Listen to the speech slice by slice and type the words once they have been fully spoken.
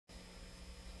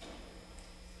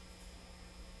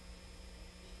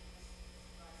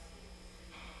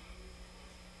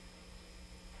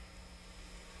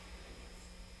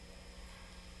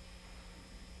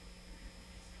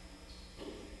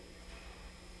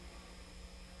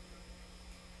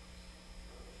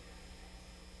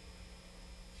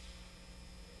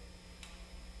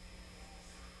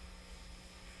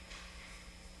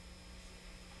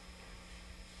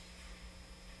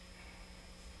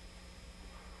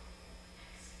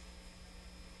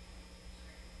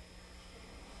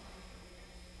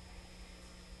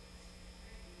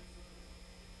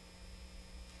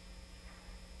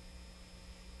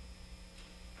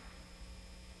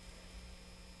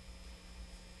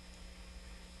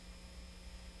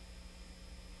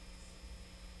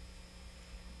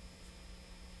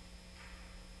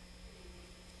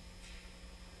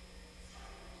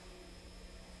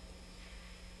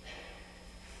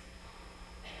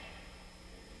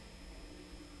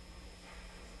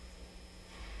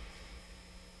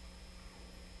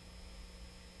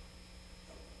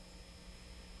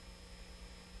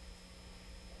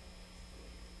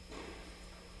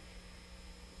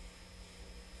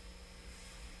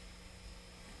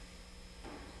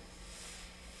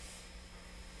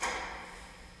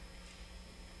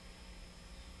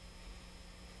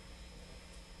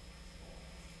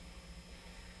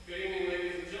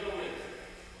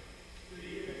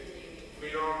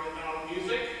we are without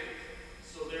music,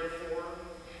 so therefore,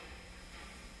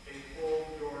 and pull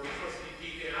your trusty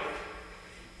deacon out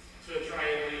to try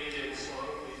and lead in song.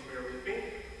 Please bear with me.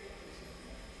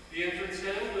 The entrance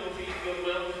hymn will be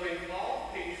Goodwill to St.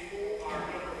 Paul, page 4,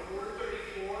 number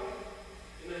 434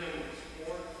 in the hymnals.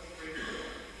 434.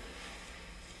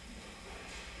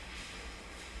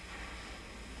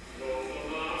 Though the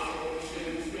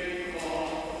mountains may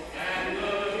fall and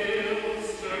the hills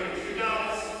turn to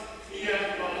dust, yet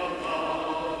the love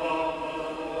of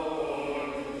the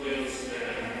Lord will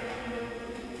stand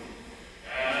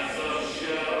as a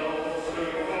shelter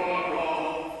for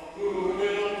all who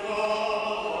will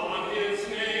call on His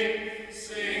name,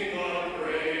 sing the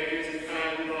praise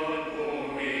and the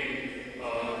glory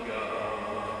of God.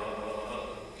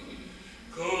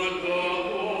 Could the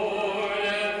Lord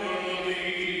ever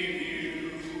leave you?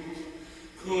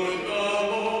 Could the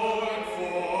Lord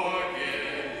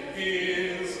forget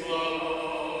His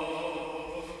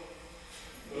love?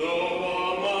 Though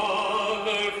a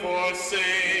mother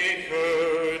forsake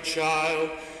her child,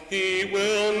 He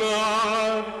will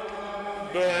not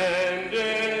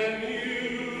abandon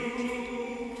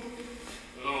you.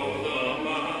 Though the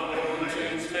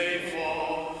mountains may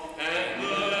fall and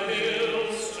the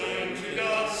hills turn to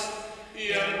dust,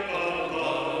 yet the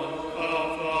love of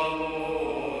the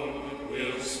Lord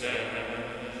will stand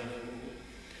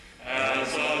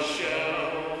as a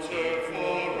shelter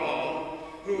for all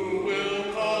who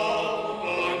will call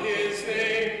on His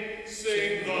name,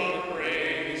 sing the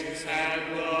praise and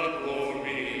the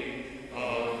glory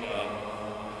of God.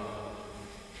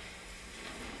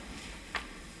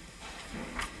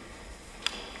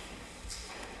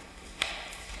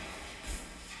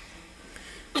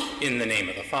 In the name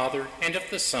of the Father, and of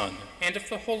the Son, and of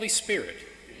the Holy Spirit.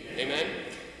 Amen.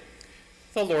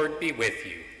 The Lord be with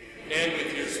you. And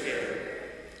with your spirit.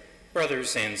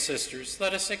 Brothers and sisters,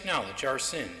 let us acknowledge our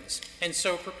sins, and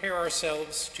so prepare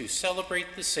ourselves to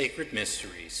celebrate the sacred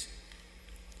mysteries.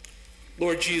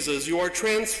 Lord Jesus, you are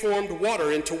transformed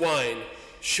water into wine,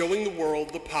 showing the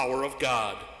world the power of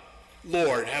God.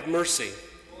 Lord, have mercy.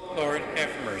 Lord,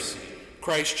 have mercy.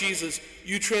 Christ Jesus,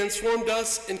 you transformed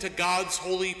us into God's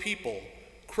holy people.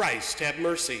 Christ, have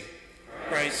mercy.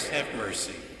 Christ, have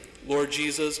mercy. Lord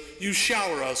Jesus, you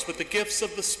shower us with the gifts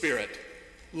of the Spirit.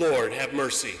 Lord, have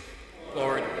mercy.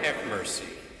 Lord, have mercy.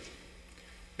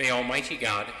 May Almighty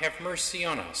God have mercy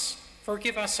on us,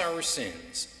 forgive us our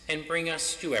sins, and bring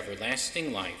us to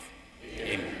everlasting life.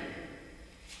 Amen.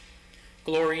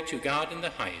 Glory to God in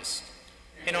the highest,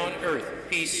 and on earth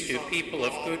peace to people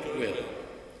of good will.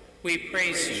 We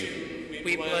praise you,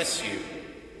 we bless you,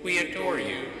 we adore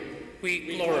you,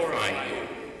 we glorify you.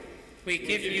 We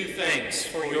give you thanks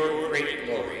for your great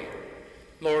glory.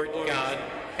 Lord God,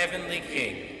 heavenly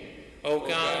King, O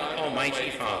God,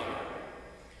 almighty Father,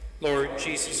 Lord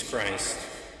Jesus Christ,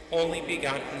 only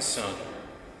begotten Son,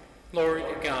 Lord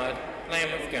God,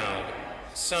 Lamb of God,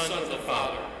 Son of the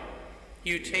Father,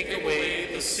 you take away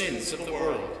the sins of the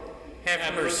world.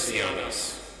 Have mercy on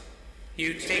us.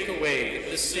 You take away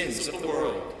the sins of the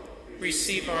world.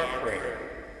 Receive our prayer.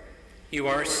 You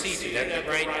are seated at the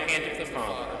right hand of the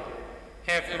Father.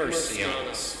 Have mercy on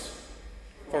us.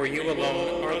 For you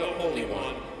alone are the Holy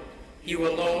One. You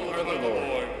alone are the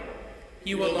Lord.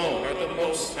 You alone are the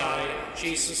Most High,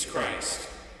 Jesus Christ,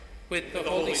 with the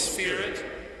Holy Spirit,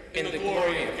 in the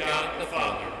glory of God the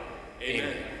Father.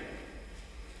 Amen.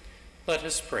 Let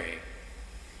us pray.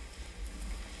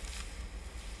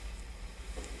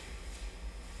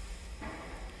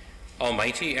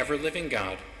 Almighty, ever-living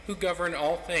God, who govern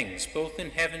all things, both in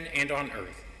heaven and on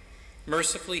earth,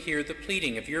 mercifully hear the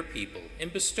pleading of your people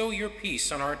and bestow your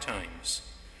peace on our times.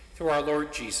 Through our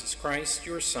Lord Jesus Christ,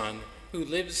 your Son, who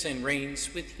lives and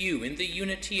reigns with you in the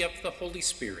unity of the Holy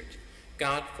Spirit,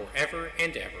 God forever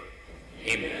and ever.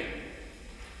 Amen.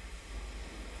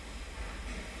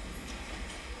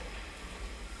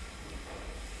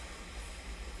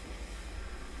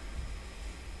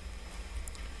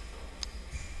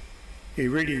 A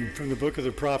reading from the book of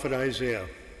the prophet Isaiah.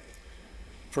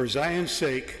 For Zion's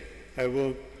sake, I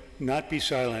will not be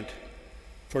silent.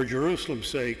 For Jerusalem's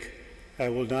sake, I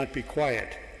will not be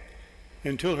quiet,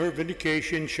 until her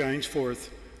vindication shines forth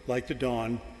like the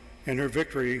dawn, and her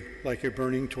victory like a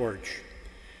burning torch.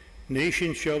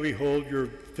 Nations shall behold your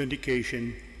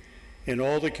vindication, and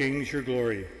all the kings your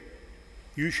glory.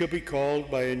 You shall be called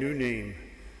by a new name,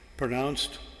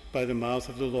 pronounced by the mouth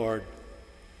of the Lord.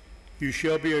 You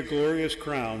shall be a glorious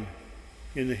crown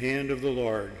in the hand of the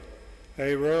Lord,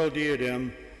 a royal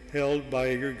diadem held by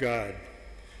your God.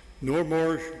 No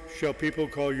more shall people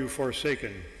call you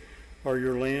forsaken, or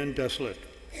your land desolate,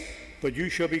 but you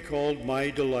shall be called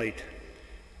my delight,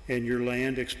 and your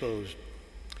land exposed.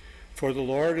 For the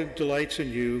Lord delights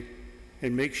in you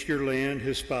and makes your land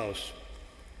his spouse.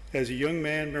 As a young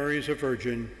man marries a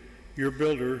virgin, your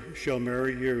builder shall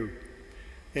marry you.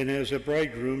 And as a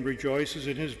bridegroom rejoices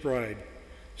in his bride,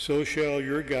 so shall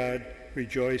your God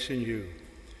rejoice in you.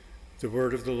 The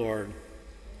word of the Lord.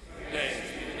 Thanks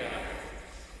be to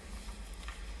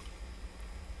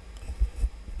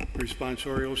God.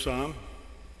 Responsorial Psalm.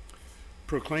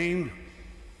 Proclaim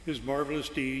his marvelous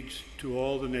deeds to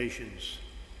all the nations.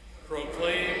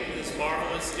 Proclaim his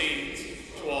marvelous deeds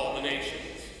to all the nations.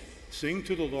 Sing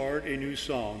to the Lord a new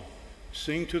song.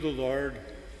 Sing to the Lord,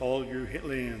 all your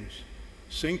lands.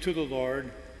 Sing to the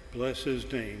Lord, bless his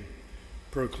name.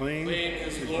 Proclaim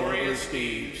his glorious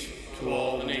deeds to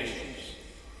all the nations.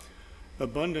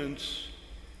 Abundance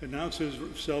announces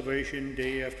salvation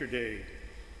day after day.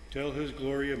 Tell his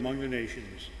glory among the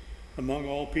nations, among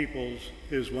all peoples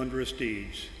his wondrous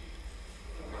deeds.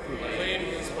 Proclaim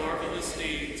his marvelous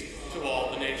deeds to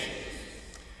all the nations.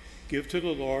 Give to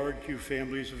the Lord, you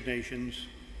families of nations.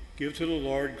 Give to the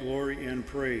Lord glory and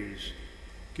praise.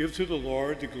 Give to the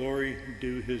Lord the glory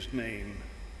due his name.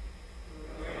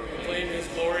 Proclaim his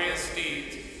glorious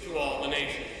deeds to all the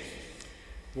nations.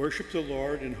 Worship the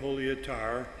Lord in holy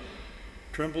attire.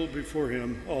 Tremble before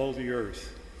him, all the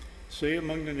earth. Say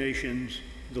among the nations,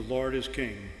 the Lord is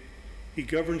king. He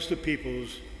governs the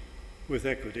peoples with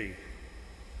equity.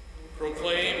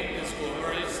 Proclaim his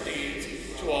glorious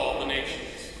deeds to all the nations.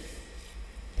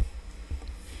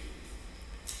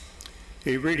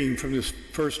 A reading from the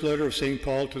first letter of St.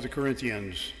 Paul to the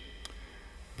Corinthians.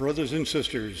 Brothers and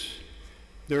sisters,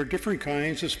 there are different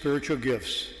kinds of spiritual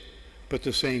gifts, but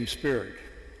the same Spirit.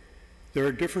 There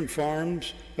are different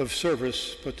forms of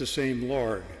service, but the same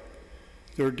Lord.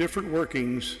 There are different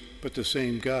workings, but the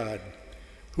same God,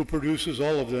 who produces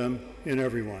all of them in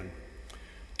everyone.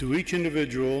 To each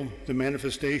individual, the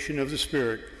manifestation of the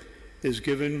Spirit is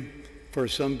given for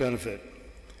some benefit.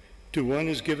 To one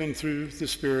is given through the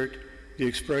Spirit the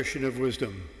expression of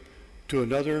wisdom, to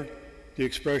another the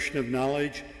expression of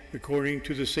knowledge according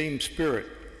to the same Spirit,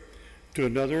 to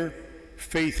another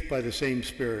faith by the same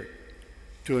Spirit,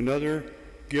 to another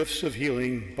gifts of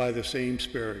healing by the same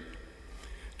Spirit,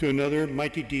 to another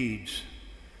mighty deeds,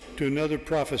 to another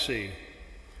prophecy,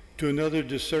 to another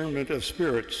discernment of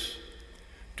spirits,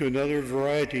 to another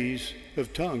varieties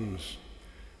of tongues,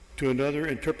 to another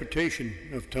interpretation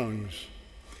of tongues.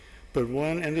 But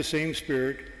one and the same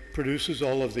Spirit produces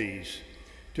all of these,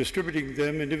 distributing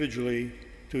them individually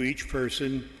to each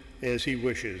person as he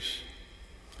wishes.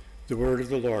 The word of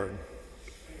the Lord.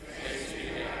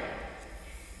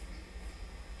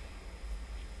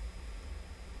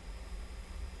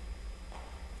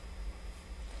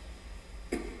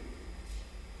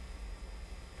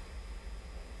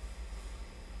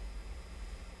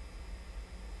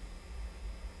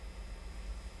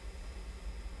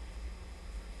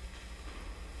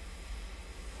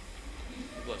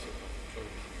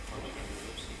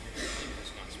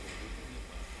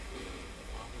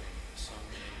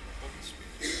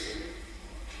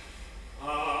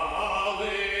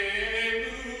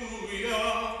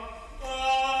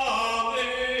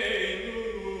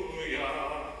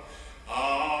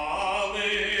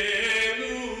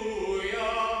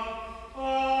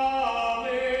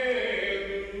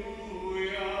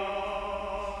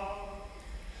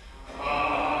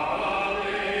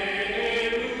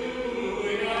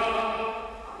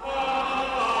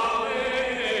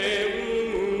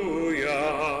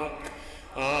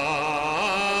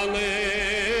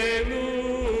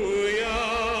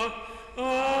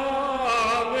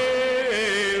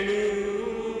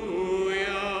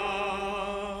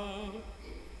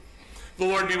 The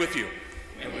Lord be with you.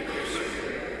 And with your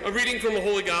spirit. A reading from the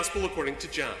Holy Gospel according to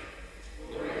John.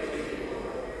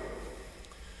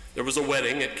 There was a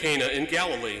wedding at Cana in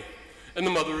Galilee, and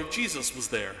the mother of Jesus was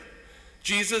there.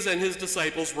 Jesus and his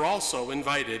disciples were also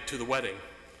invited to the wedding.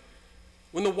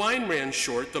 When the wine ran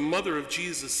short, the mother of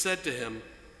Jesus said to him,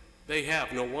 "They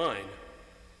have no wine."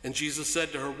 And Jesus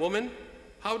said to her, "Woman,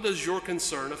 how does your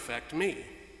concern affect me?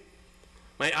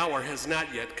 My hour has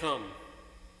not yet come."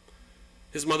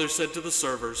 His mother said to the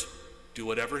servers, "Do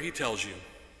whatever he tells you."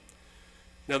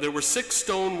 Now there were 6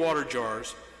 stone water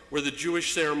jars where the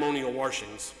Jewish ceremonial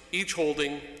washings, each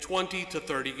holding 20 to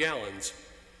 30 gallons.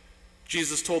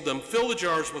 Jesus told them, "Fill the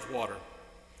jars with water."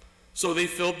 So they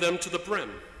filled them to the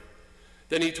brim.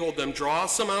 Then he told them, "Draw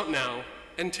some out now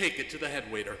and take it to the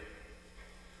head waiter."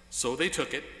 So they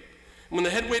took it. And when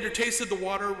the head waiter tasted the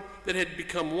water that had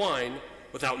become wine,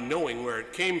 without knowing where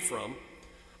it came from,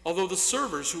 although the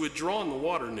servers who had drawn the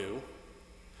water knew,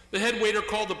 the head waiter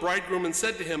called the bridegroom and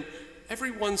said to him,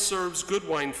 everyone serves good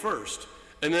wine first,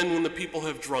 and then when the people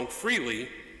have drunk freely,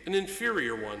 an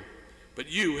inferior one. But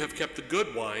you have kept the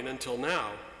good wine until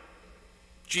now."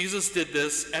 Jesus did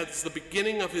this as the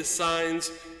beginning of his signs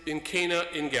in Cana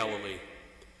in Galilee,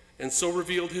 and so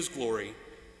revealed his glory,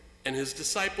 and his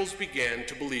disciples began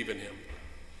to believe in him.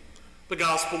 The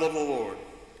Gospel of the Lord.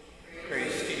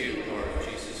 Praise to you, Lord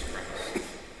Jesus Christ.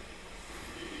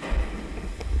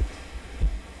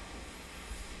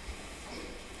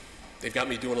 They've got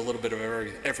me doing a little bit of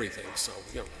everything, so,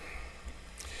 you know.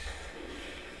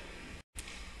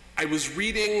 I was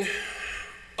reading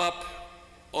up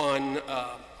on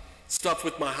stuff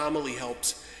with my homily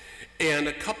helps, and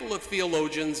a couple of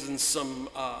theologians and some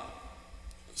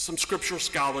scriptural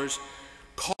scholars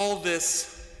call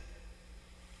this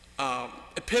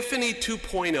Epiphany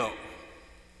 2.0.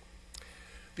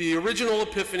 The original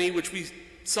Epiphany, which we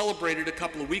celebrated a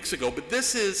couple of weeks ago, but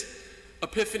this is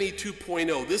Epiphany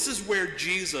 2.0. This is where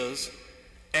Jesus,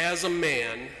 as a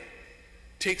man,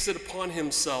 takes it upon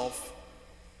himself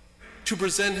to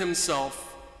present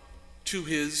himself to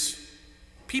his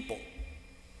people.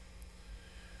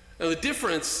 Now, the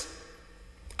difference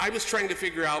I was trying to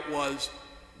figure out was,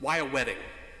 why a wedding?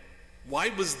 Why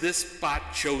was this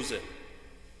spot chosen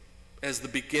as the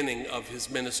beginning of his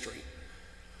ministry?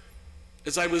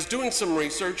 As I was doing some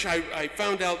research, I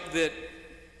found out that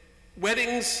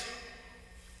weddings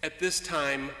at this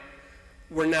time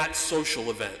were not social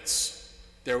events.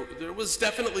 There was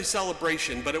definitely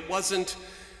celebration, but it wasn't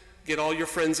get all your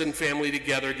friends and family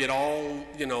together, get all,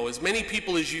 as many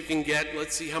people as you can get,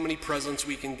 let's see how many presents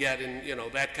we can get, and,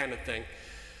 that kind of thing.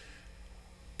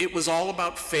 It was all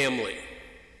about family,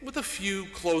 with a few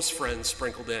close friends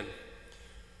sprinkled in.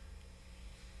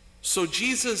 So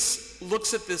Jesus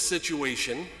looks at this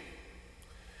situation,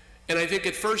 and I think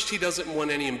at first he doesn't want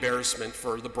any embarrassment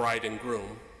for the bride and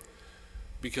groom,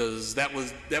 because that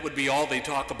would be all they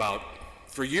talk about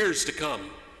for years to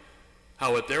come,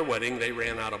 how at their wedding they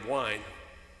ran out of wine.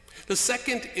 The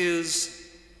second is,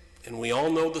 and we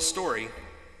all know the story,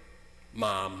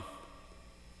 Mom.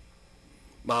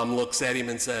 Mom looks at him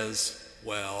and says,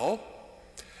 "Well,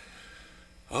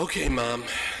 okay, Mom,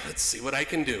 let's see what I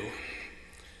can do."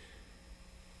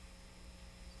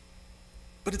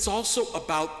 But it's also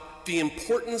about the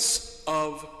importance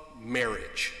of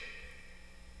marriage,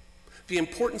 the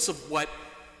importance of what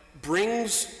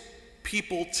brings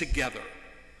people together,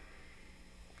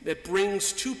 that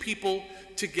brings two people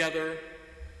together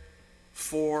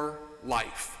for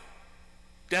life.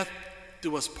 Death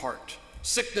do us part,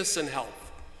 sickness and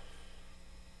health.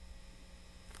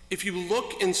 If you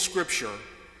look in Scripture,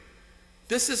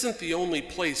 this isn't the only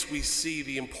place we see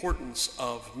the importance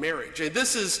of marriage. And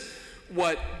this is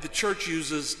what the church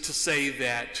uses to say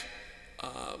that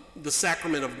the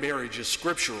sacrament of marriage is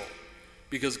scriptural,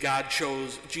 because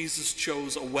Jesus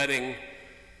chose a wedding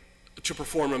to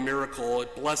perform a miracle.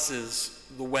 It blesses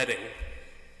the wedding.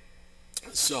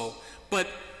 But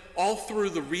all through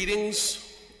the readings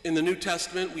in the New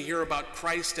Testament, we hear about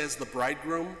Christ as the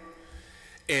bridegroom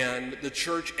and the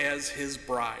church as his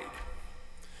bride.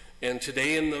 And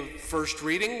today in the first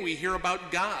reading, we hear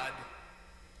about God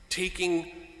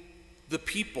taking the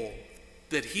people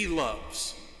that he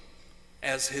loves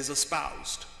as his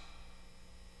espoused.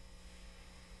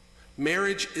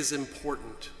 Marriage is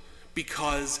important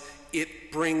because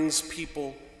it brings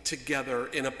people together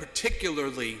in a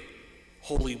particularly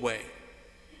holy way.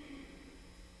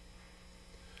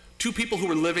 Two people who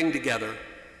are living together.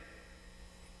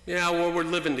 We're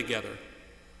living together.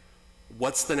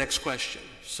 What's the next question?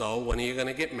 So, when are you going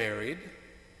to get married?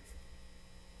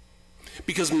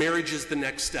 Because marriage is the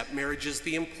next step. Marriage is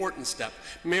the important step.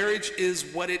 Marriage is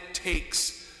what it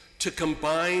takes to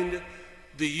combine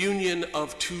the union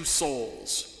of two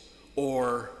souls,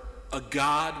 or a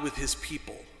God with his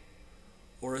people,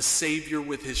 or a Savior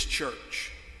with his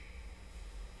church.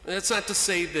 And that's not to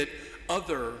say that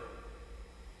other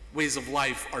ways of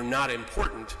life are not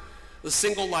important. The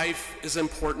single life is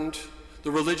important,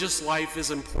 the religious life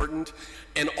is important,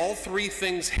 and all three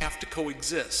things have to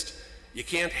coexist. You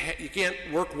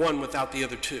can't work one without the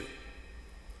other two.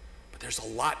 But there's a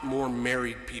lot more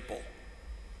married people,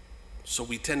 so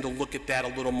we tend to look at that a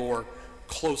little more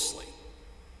closely.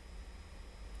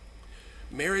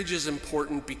 Marriage is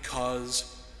important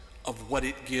because of what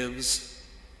it gives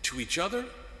to each other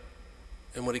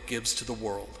and what it gives to the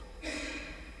world,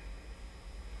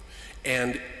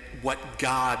 and what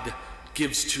God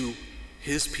gives to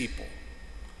his people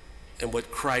and what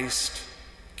Christ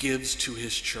gives to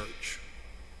his church.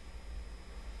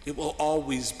 It will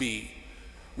always be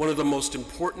one of the most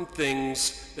important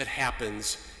things that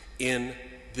happens in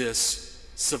this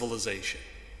civilization.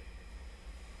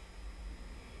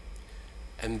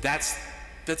 And that's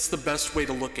the best way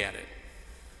to look at it.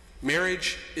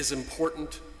 Marriage is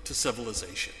important to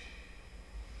civilization.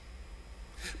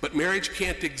 But marriage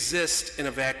can't exist in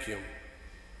a vacuum.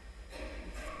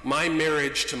 My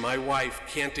marriage to my wife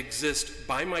can't exist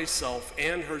by myself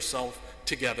and herself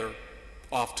together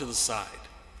off to the side.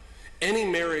 Any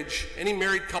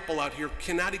married couple out here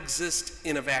cannot exist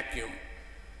in a vacuum.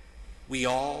 We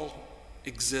all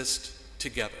exist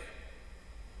together.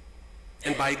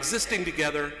 And by existing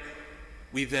together,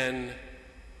 we then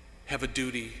have a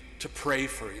duty to pray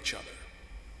for each other.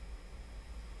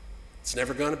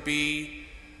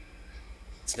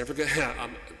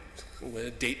 I'm going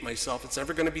to date myself. It's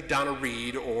never going to be Donna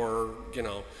Reed or,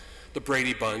 the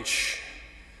Brady Bunch.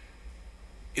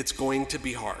 It's going to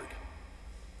be hard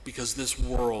because this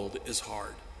world is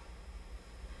hard.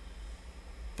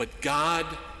 But God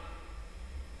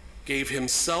gave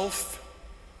himself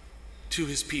to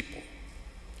his people,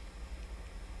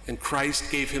 and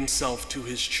Christ gave himself to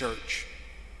his church.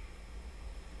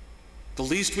 The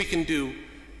least we can do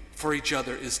for each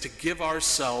other is to give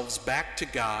ourselves back to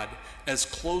God as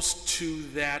close to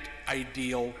that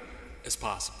ideal as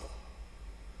possible.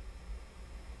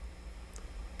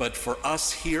 But for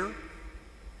us here,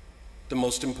 the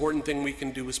most important thing we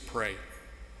can do is pray.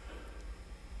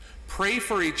 Pray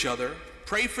for each other.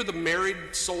 Pray for the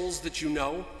married souls that you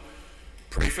know.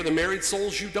 Pray for the married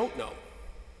souls you don't know.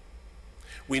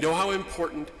 We know how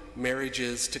important marriage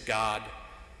is to God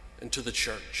and to the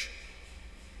church.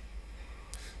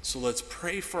 So let's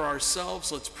pray for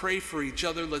ourselves, let's pray for each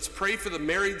other, let's pray for the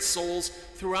married souls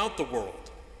throughout the world,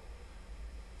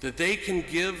 that they can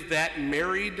give that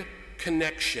married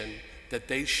connection that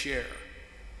they share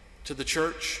to the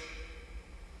church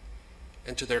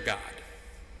and to their God.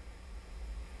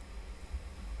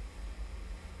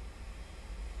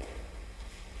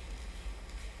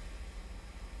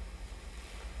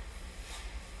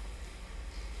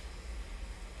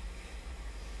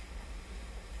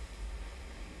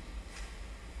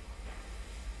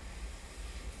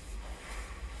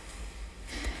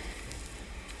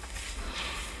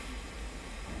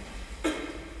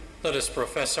 Let us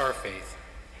profess our faith.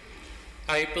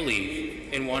 I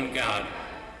believe in one God,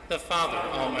 the Father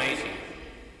Almighty,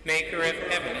 maker of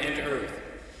heaven and earth,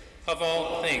 of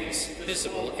all things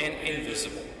visible and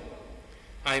invisible.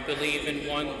 I believe in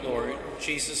one Lord,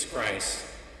 Jesus Christ,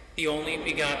 the only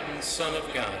begotten Son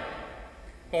of God,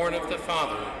 born of the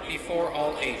Father before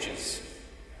all ages,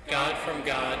 God from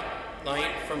God,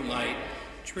 light from light,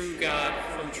 true God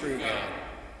from true God,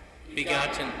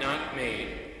 begotten, not made,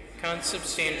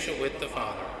 consubstantial with the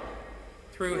Father.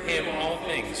 Through him all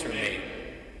things were made.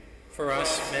 For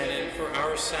us men and for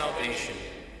our salvation,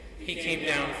 he came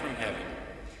down from heaven,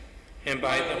 and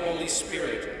by the Holy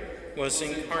Spirit was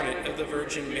incarnate of the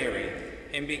Virgin Mary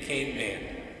and became man.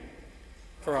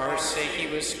 For our sake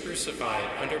he was crucified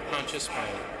under Pontius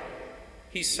Pilate.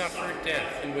 He suffered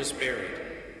death and was buried,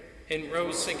 and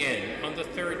rose again on the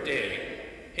third day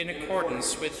in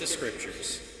accordance with the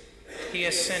Scriptures. He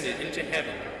ascended into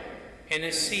heaven and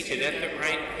is seated at the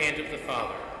right hand of the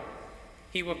Father.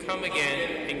 He will come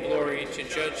again in glory to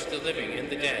judge the living and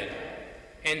the dead,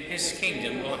 and his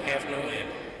kingdom will have no end.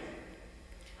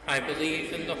 I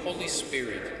believe in the Holy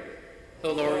Spirit,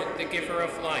 the Lord, the giver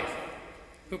of life,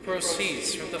 who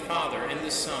proceeds from the Father and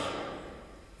the Son,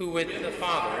 who with the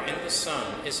Father and the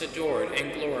Son is adored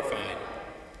and glorified,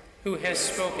 who has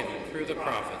spoken through the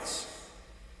prophets.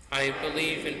 I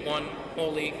believe in one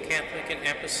holy, Catholic, and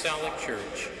Apostolic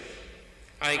Church.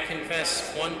 I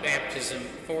confess one baptism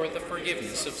for the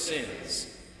forgiveness of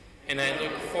sins, and I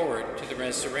look forward to the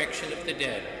resurrection of the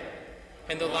dead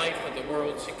and the life of the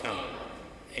world to come.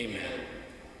 Amen.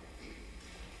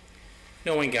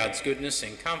 Knowing God's goodness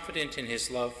and confident in his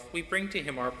love, we bring to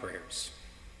him our prayers.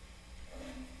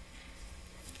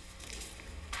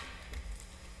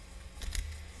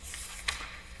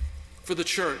 For the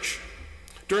church,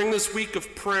 during this week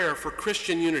of prayer for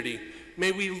Christian unity,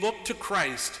 may we look to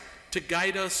Christ to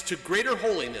guide us to greater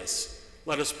holiness.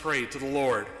 Let us pray to the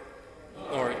Lord.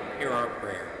 Lord, hear our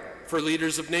prayer. For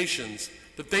leaders of nations,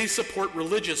 that they support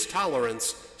religious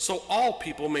tolerance so all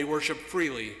people may worship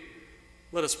freely.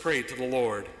 Let us pray to the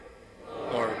Lord.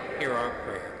 Lord, hear our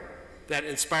prayer. That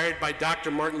inspired by Dr.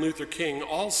 Martin Luther King,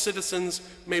 all citizens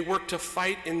may work to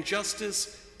fight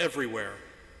injustice everywhere.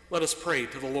 Let us pray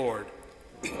to the Lord.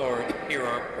 Lord, hear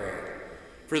our prayer.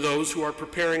 For those who are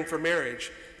preparing for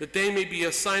marriage, that they may be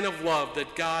a sign of love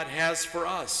that God has for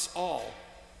us all.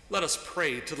 Let us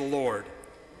pray to the Lord.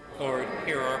 Lord,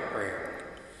 hear our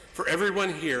prayer. For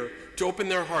everyone here to open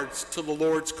their hearts to the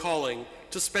Lord's calling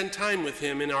to spend time with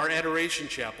him in our Adoration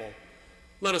Chapel,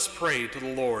 let us pray to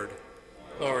the Lord.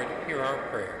 Lord, hear our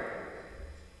prayer.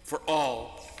 For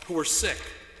all who are sick,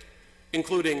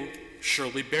 including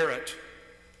Shirley Barrett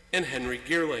and Henry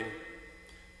Geerling,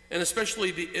 and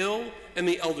especially the ill and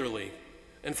the elderly,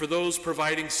 and for those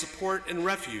providing support and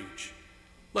refuge,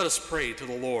 let us pray to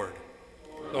the Lord.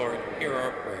 Lord, hear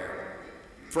our prayer.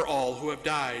 For all who have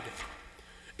died,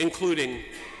 including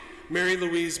Mary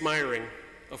Louise Meyering,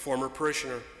 a former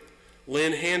parishioner,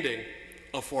 Lynn Handing,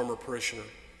 a former parishioner,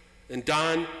 and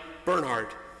Don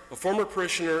Bernhardt, a former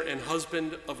parishioner and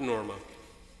husband of Norma,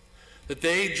 that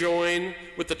they join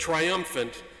with the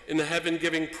triumphant in the heaven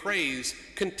giving praise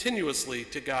continuously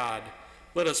to God.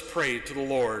 Let us pray to the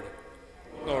Lord.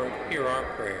 Lord, hear our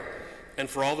prayer. And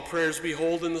for all the prayers we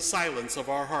hold in the silence of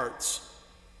our hearts,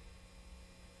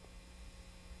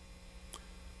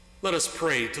 let us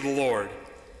pray to the Lord.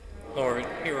 Lord,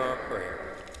 hear our prayer.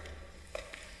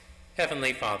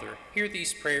 Heavenly Father, hear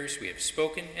these prayers we have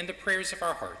spoken and the prayers of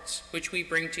our hearts, which we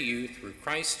bring to you through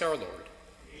Christ our Lord.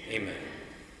 Amen.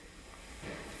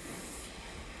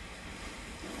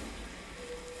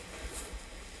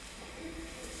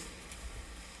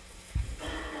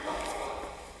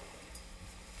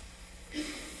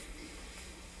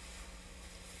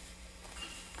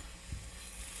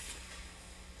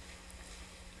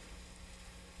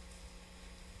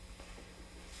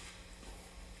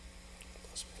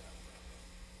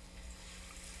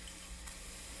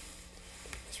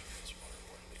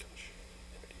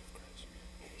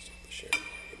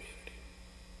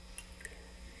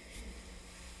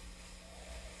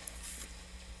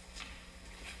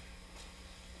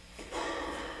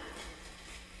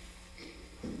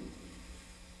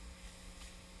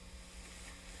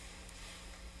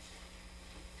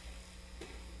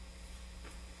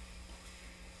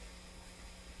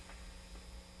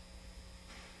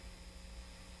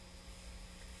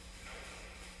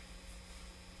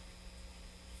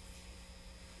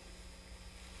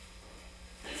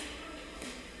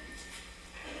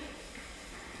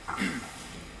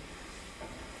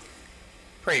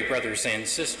 Pray, brothers and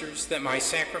sisters, that my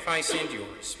sacrifice and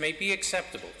yours may be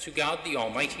acceptable to God the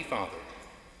Almighty Father.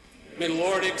 May the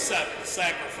Lord accept the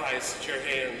sacrifice at your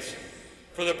hands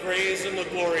for the praise and the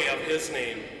glory of his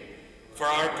name, for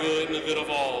our good and the good of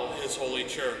all his holy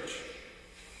church.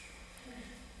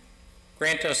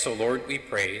 Grant us, O Lord, we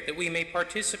pray, that we may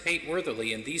participate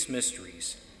worthily in these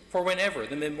mysteries, for whenever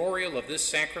the memorial of this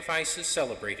sacrifice is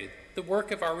celebrated, the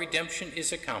work of our redemption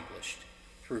is accomplished.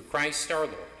 Through Christ our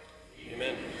Lord.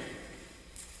 Amen.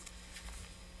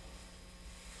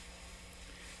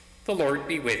 The Lord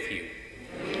be with you.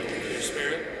 And with your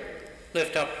spirit.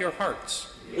 Lift up your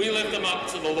hearts. We lift them up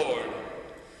to the Lord.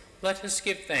 Let us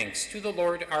give thanks to the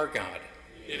Lord our God.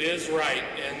 It is right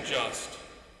and just.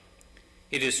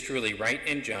 It is truly right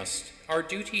and just, our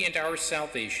duty and our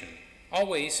salvation,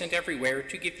 always and everywhere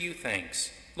to give you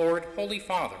thanks, Lord, Holy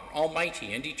Father,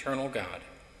 Almighty and eternal God.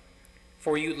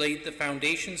 For you laid the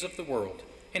foundations of the world,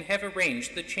 and have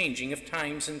arranged the changing of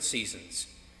times and seasons.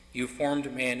 You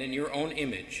formed man in your own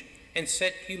image, and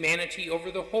set humanity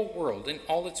over the whole world in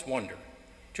all its wonder,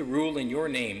 to rule in your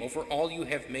name over all you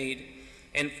have made,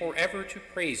 and forever to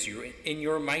praise you in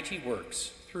your mighty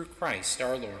works, through Christ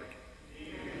our Lord.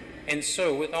 And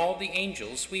so with all the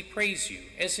angels we praise you,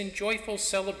 as in joyful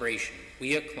celebration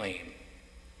we acclaim.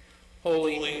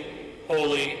 Holy,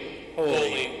 holy, holy,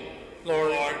 holy,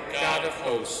 Lord God of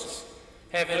hosts,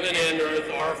 heaven and earth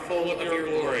are full of your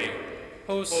glory.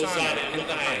 Hosanna in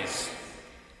the highest.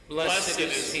 Blessed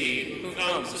is he who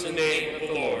comes in the name of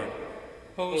the Lord.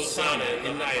 Hosanna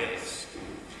in the highest.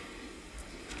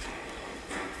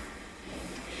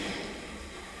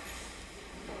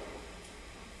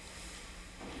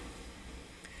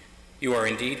 You are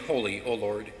indeed holy, O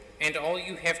Lord, and all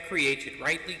you have created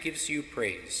rightly gives you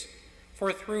praise.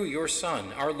 For through your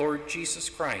Son, our Lord Jesus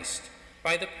Christ,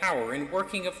 by the power and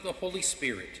working of the Holy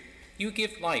Spirit, you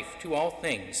give life to all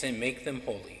things and make them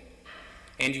holy.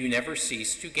 And you never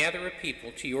cease to gather a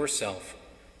people to yourself,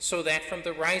 so that from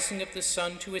the rising of the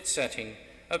sun to its setting,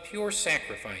 a pure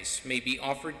sacrifice may be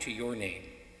offered to your name.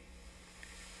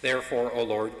 Therefore, O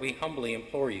Lord, we humbly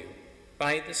implore you,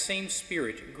 by the same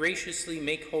Spirit graciously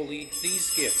make holy these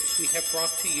gifts we have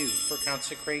brought to you for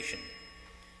consecration,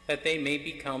 that they may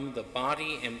become the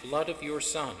body and blood of your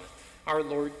Son, our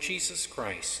Lord Jesus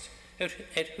Christ,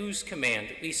 at whose command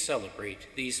we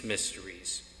celebrate these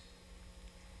mysteries.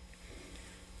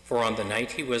 For on the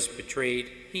night he was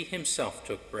betrayed, he himself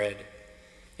took bread,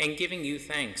 and giving you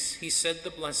thanks, he said the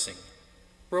blessing,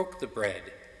 broke the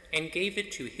bread, and gave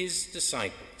it to his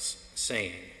disciples,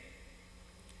 saying,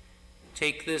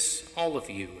 "Take this, all of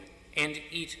you, and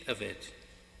eat of it,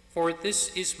 for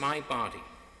this is my body,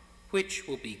 which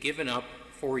will be given up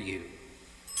for you.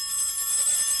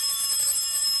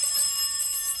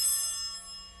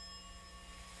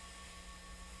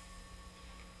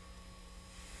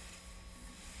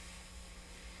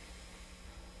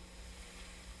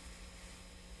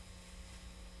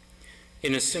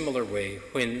 In a similar way,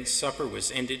 when supper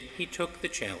was ended, he took the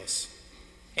chalice,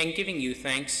 and giving you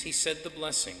thanks, he said the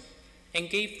blessing, and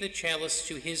gave the chalice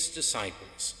to his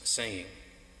disciples, saying,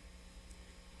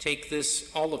 "Take this,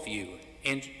 all of you,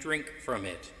 and drink from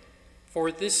it,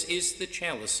 for this is the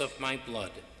chalice of my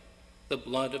blood, the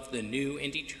blood of the new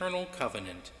and eternal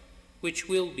covenant, which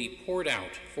will be poured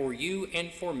out for you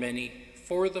and for many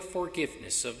for the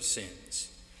forgiveness of sins.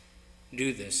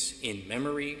 Do this in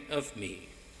memory of me."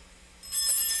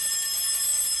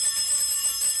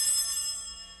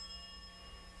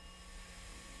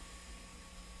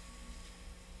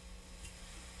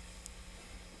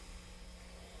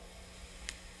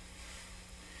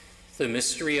 The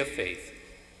mystery of faith.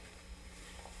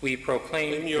 We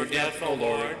proclaim your death, O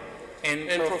Lord, and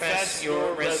profess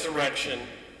your resurrection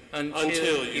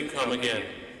until you come again.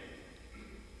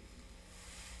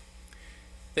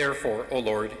 Therefore, O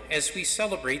Lord, as we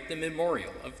celebrate the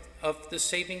memorial of the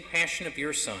saving passion of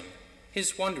your Son,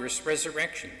 his wondrous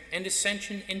resurrection and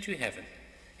ascension into heaven,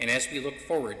 and as we look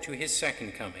forward to his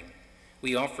second coming,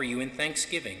 we offer you in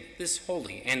thanksgiving this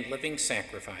holy and living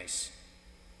sacrifice.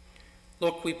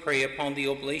 Look, we pray, upon the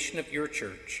oblation of your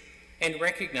church, and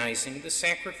recognizing the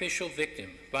sacrificial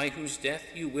victim by whose death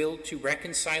you willed to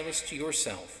reconcile us to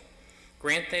yourself,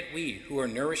 grant that we, who are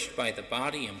nourished by the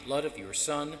body and blood of your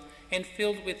Son and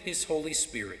filled with his Holy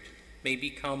Spirit, may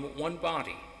become one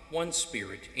body, one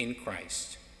spirit in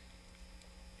Christ.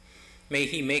 May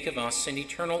he make of us an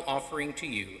eternal offering to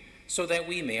you, so that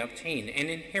we may obtain an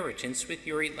inheritance with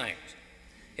your elect,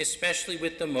 especially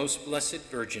with the most blessed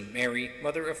Virgin Mary,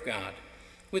 Mother of God,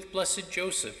 with blessed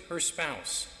Joseph, her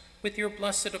spouse, with your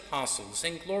blessed apostles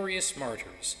and glorious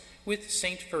martyrs, with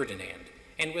Saint Ferdinand,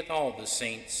 and with all the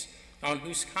saints, on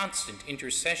whose constant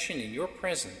intercession in your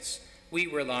presence we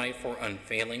rely for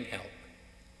unfailing help.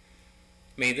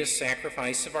 May this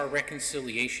sacrifice of our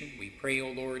reconciliation, we pray, O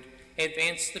Lord,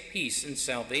 advance the peace and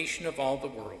salvation of all the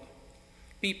world.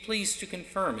 Be pleased to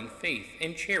confirm in faith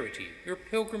and charity your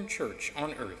pilgrim church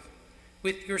on earth,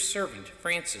 with your servant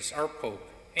Francis, our Pope,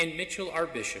 and Mitchell, our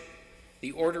Bishop,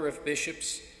 the order of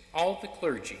bishops, all the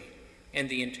clergy, and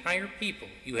the entire people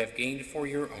you have gained for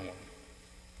your own.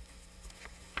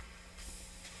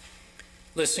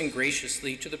 Listen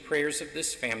graciously to the prayers of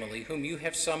this family whom you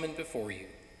have summoned before you.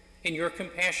 In your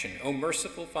compassion, O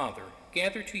merciful Father,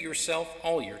 gather to yourself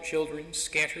all your children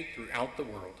scattered throughout the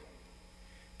world.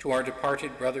 To our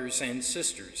departed brothers and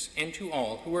sisters, and to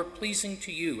all who are pleasing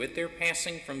to you at their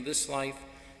passing from this life,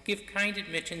 give kind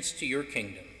admittance to your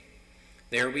kingdom.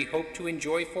 There we hope to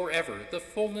enjoy forever the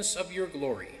fullness of your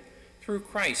glory, through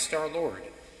Christ our Lord,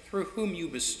 through whom you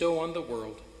bestow on the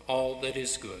world all that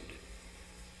is good.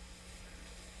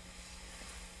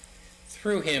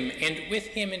 Through him, and with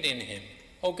him, and in him,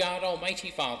 O God, Almighty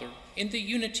Father, in the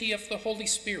unity of the Holy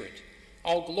Spirit,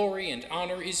 all glory and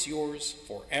honor is yours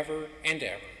forever and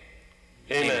ever.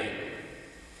 Amen.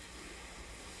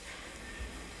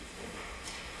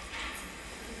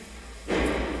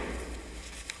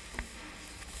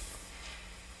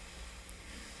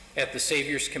 At the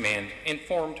Savior's command,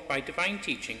 informed by divine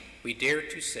teaching, we dare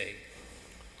to say,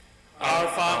 Our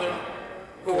Father,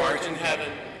 who art in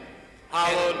heaven,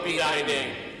 hallowed be thy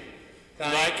name.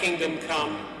 Thy kingdom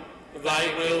come, thy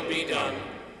will be done,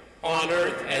 on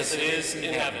earth as it is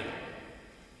in heaven.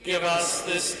 Give us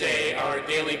this day our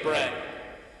daily bread,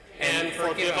 and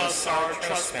forgive us our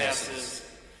trespasses,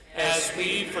 as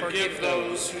we forgive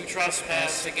those who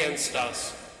trespass against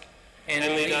us.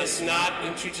 And lead us not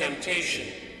into temptation,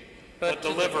 but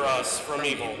deliver us from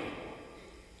evil.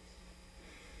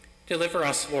 Deliver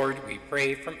us, Lord, we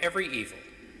pray, from every evil.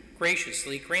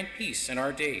 Graciously grant peace in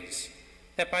our days,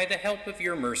 that by the help of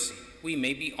your mercy we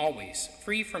may be always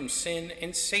free from sin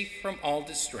and safe from all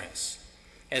distress,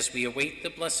 as we await the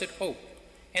blessed hope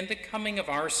and the coming of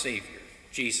our Savior,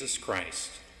 Jesus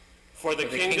Christ. For the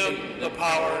kingdom, the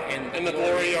power, and the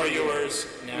glory are yours,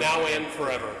 now and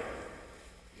forever.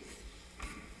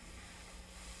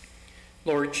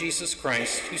 Lord Jesus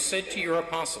Christ, who said to your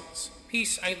apostles,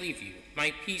 "Peace I leave you,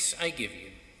 my peace I give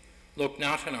you," look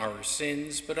not on our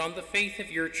sins, but on the faith of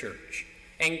your church,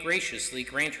 and graciously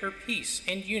grant her peace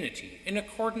and unity in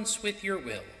accordance with your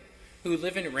will, who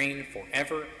live and reign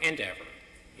forever and ever.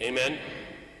 Amen.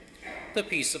 The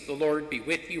peace of the Lord be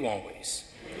with you always.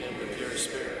 And with your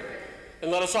spirit. And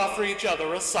let us offer each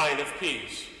other a sign of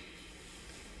peace.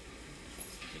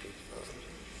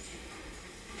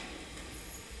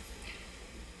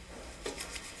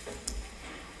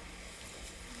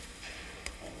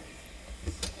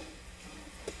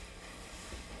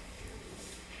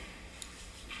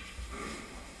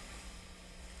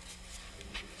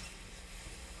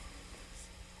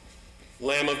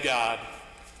 Lamb of God,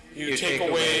 you take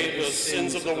away the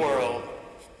sins of the world,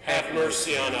 have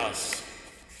mercy on us.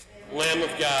 Lamb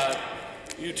of God,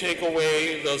 you take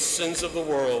away the sins of the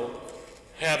world,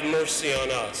 have mercy on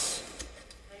us.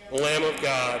 Lamb of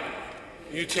God,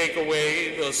 you take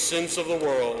away the sins of the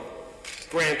world,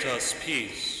 grant us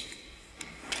peace.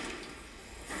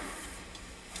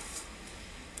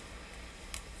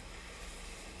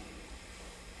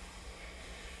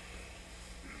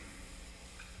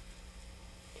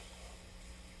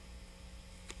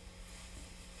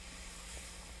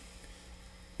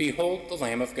 Behold the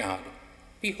Lamb of God.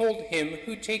 Behold him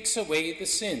who takes away the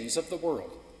sins of the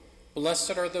world.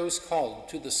 Blessed are those called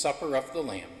to the supper of the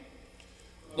Lamb.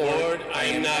 Lord, I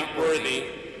am not worthy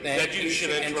that you should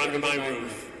enter under my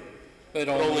roof, but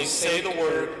only say the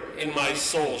word, and my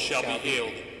soul shall be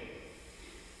healed.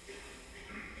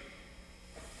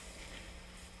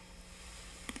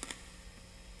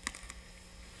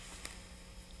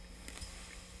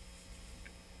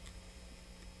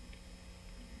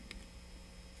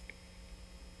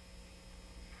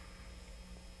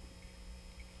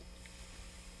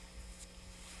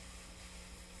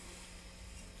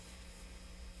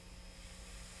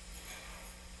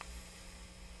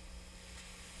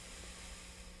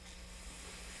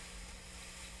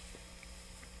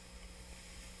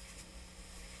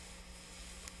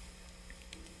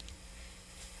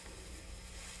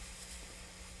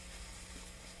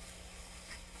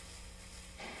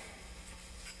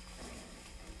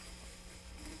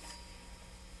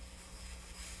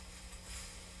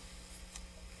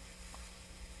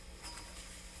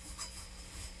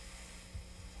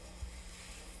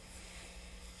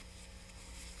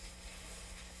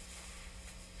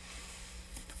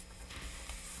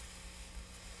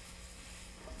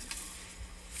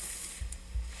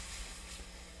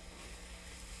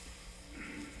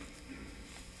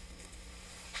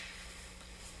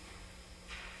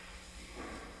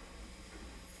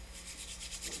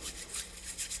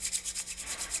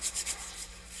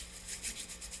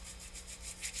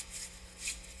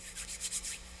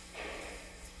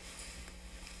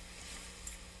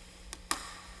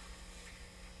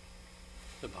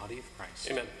 The body of Christ.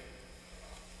 Amen.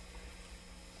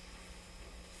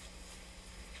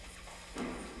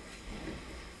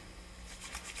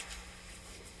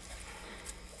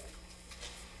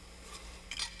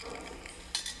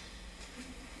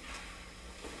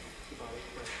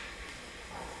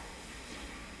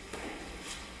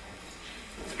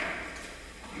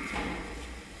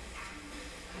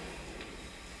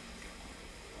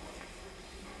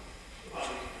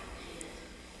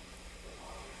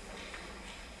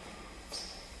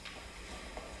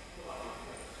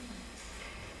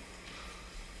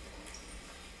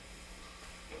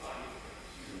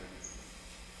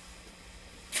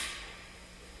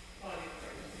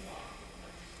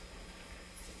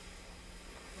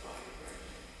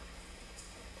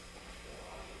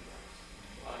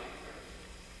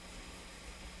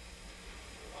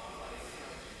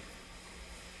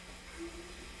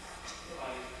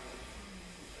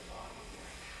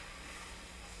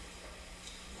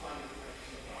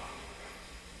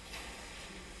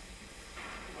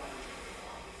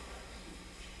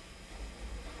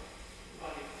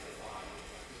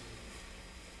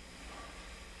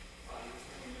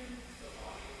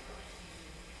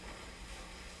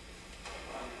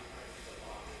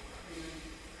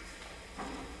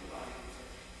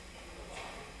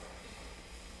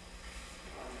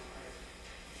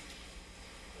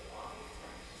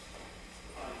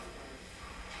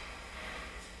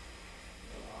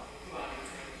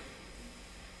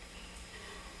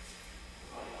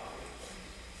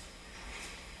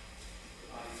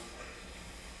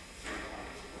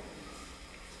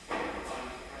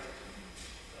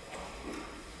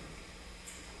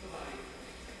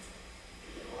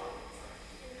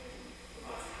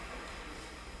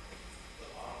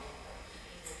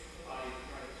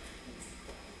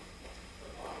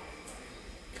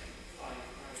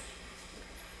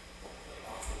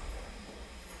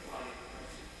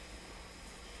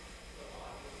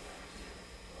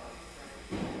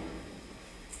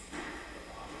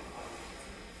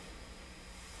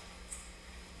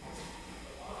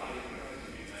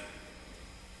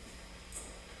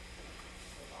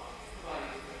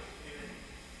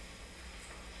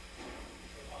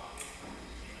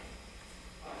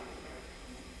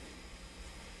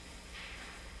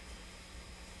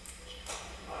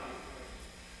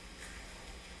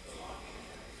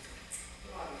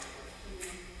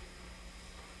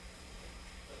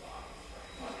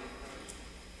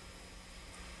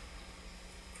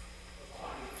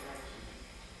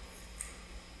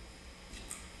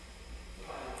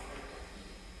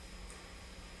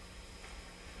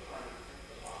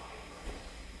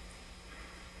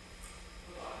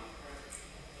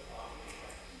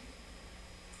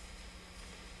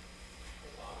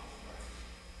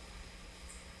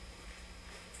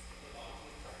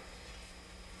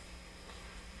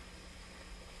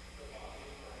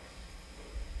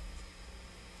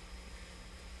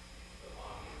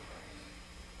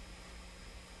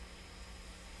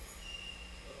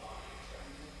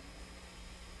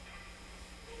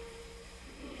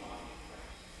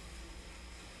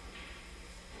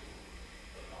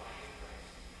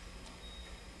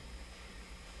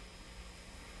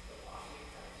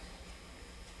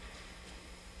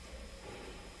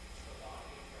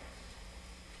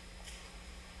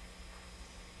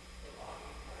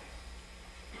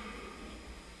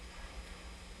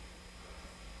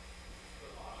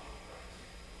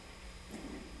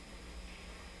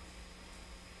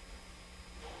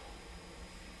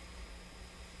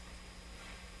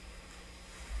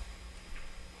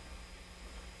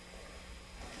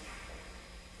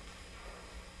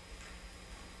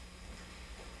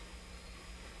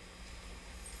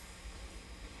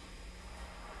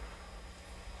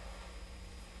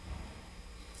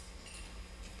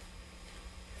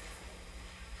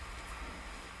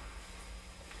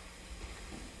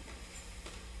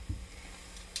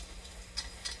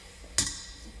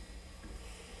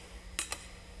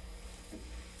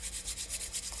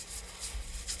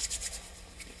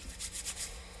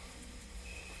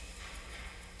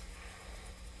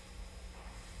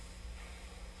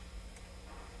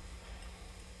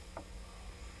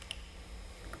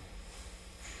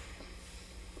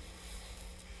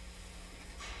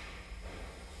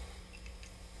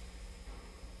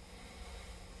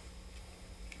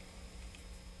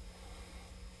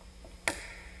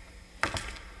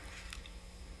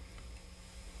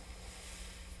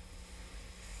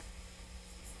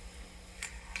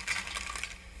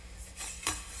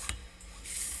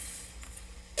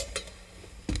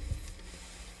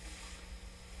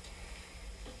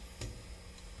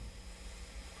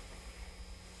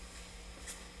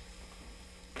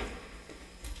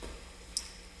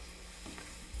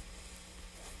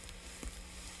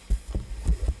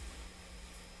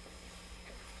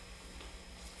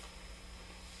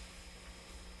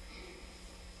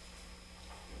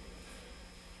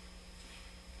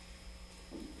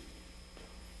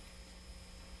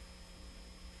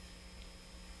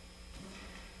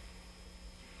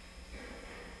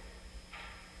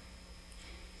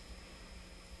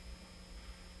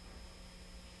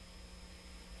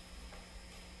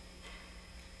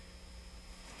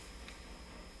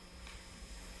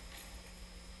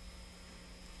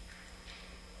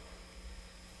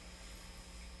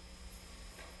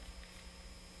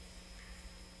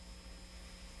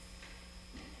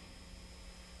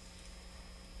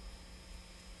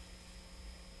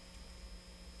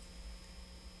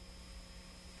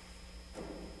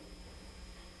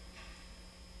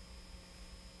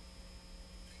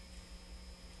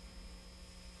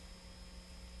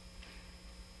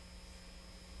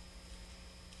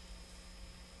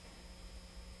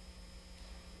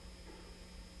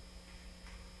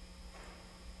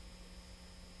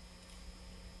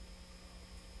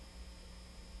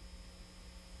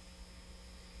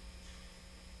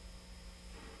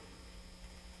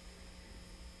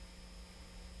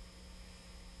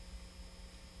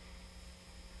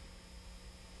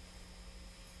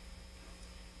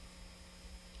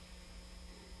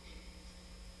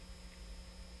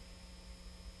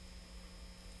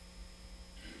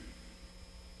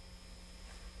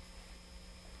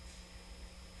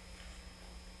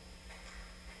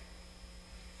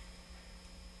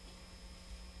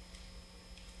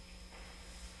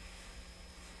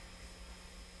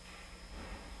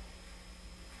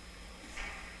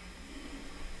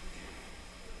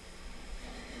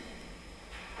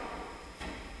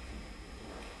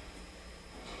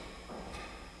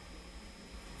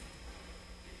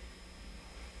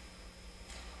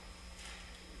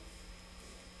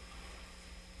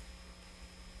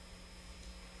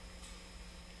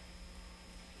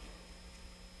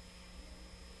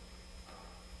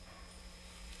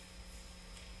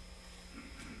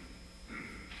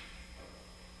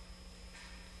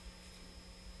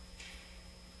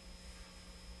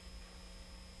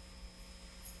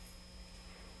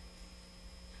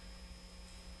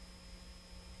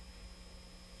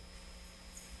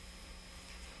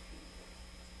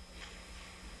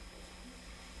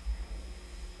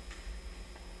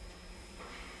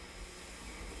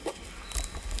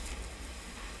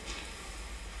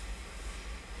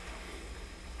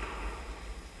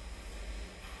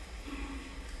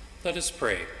 Let us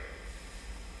pray.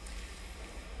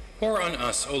 Pour on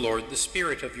us, O Lord, the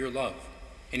spirit of your love,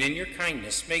 and in your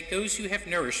kindness make those you have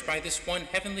nourished by this one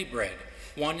heavenly bread,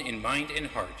 one in mind and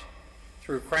heart.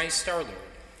 Through Christ our Lord.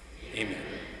 Amen.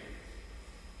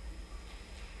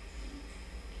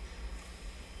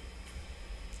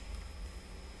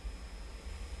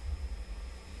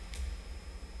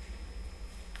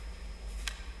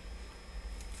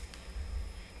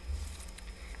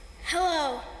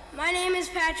 Hello, my name is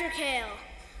Patrick Hale.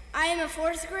 I am a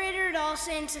fourth grader at All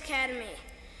Saints Academy.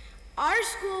 Our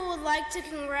school would like to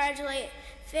congratulate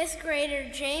fifth grader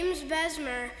James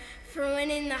Besmer for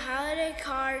winning the holiday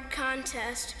card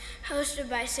contest hosted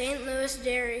by St. Louis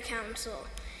Dairy Council.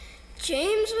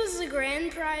 James was the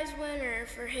grand prize winner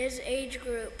for his age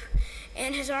group,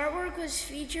 and his artwork was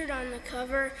featured on the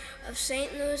cover of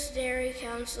St. Louis Dairy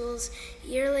Council's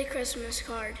yearly Christmas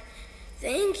card.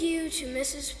 Thank you to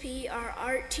Mrs. P., our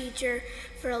art teacher,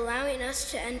 for allowing us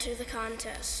to enter the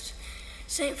contest.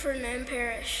 St. Ferdinand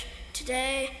Parish,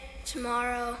 today,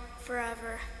 tomorrow,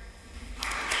 forever.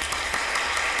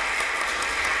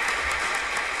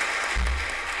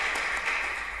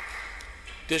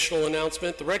 Additional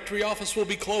announcement, the rectory office will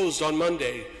be closed on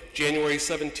Monday, January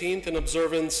 17th, in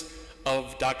observance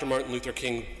of Dr. Martin Luther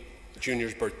King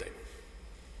Jr.'s birthday.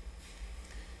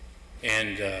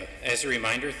 And as a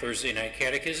reminder, Thursday night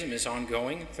catechism is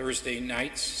ongoing, Thursday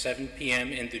nights, 7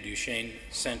 p.m. in the Duchesne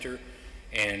Center.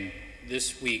 And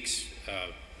this week's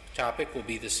topic will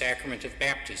be the sacrament of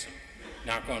baptism.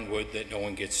 Knock on wood that no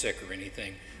one gets sick or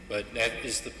anything, but that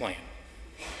is the plan.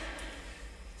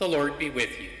 The Lord be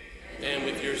with you. And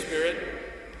with your spirit.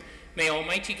 May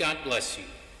Almighty God bless you,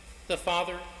 the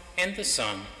Father, and the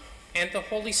Son, and the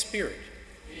Holy Spirit.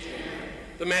 Amen.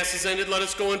 The Mass is ended. Let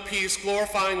us go in peace,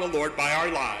 glorifying the Lord by our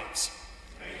lives.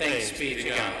 Thanks be to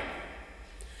God.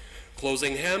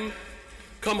 Closing hymn,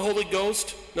 Come Holy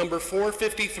Ghost, number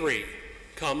 453.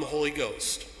 Come Holy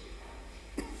Ghost.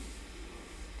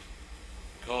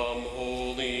 Come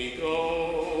Holy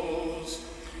Ghost,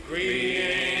 breathe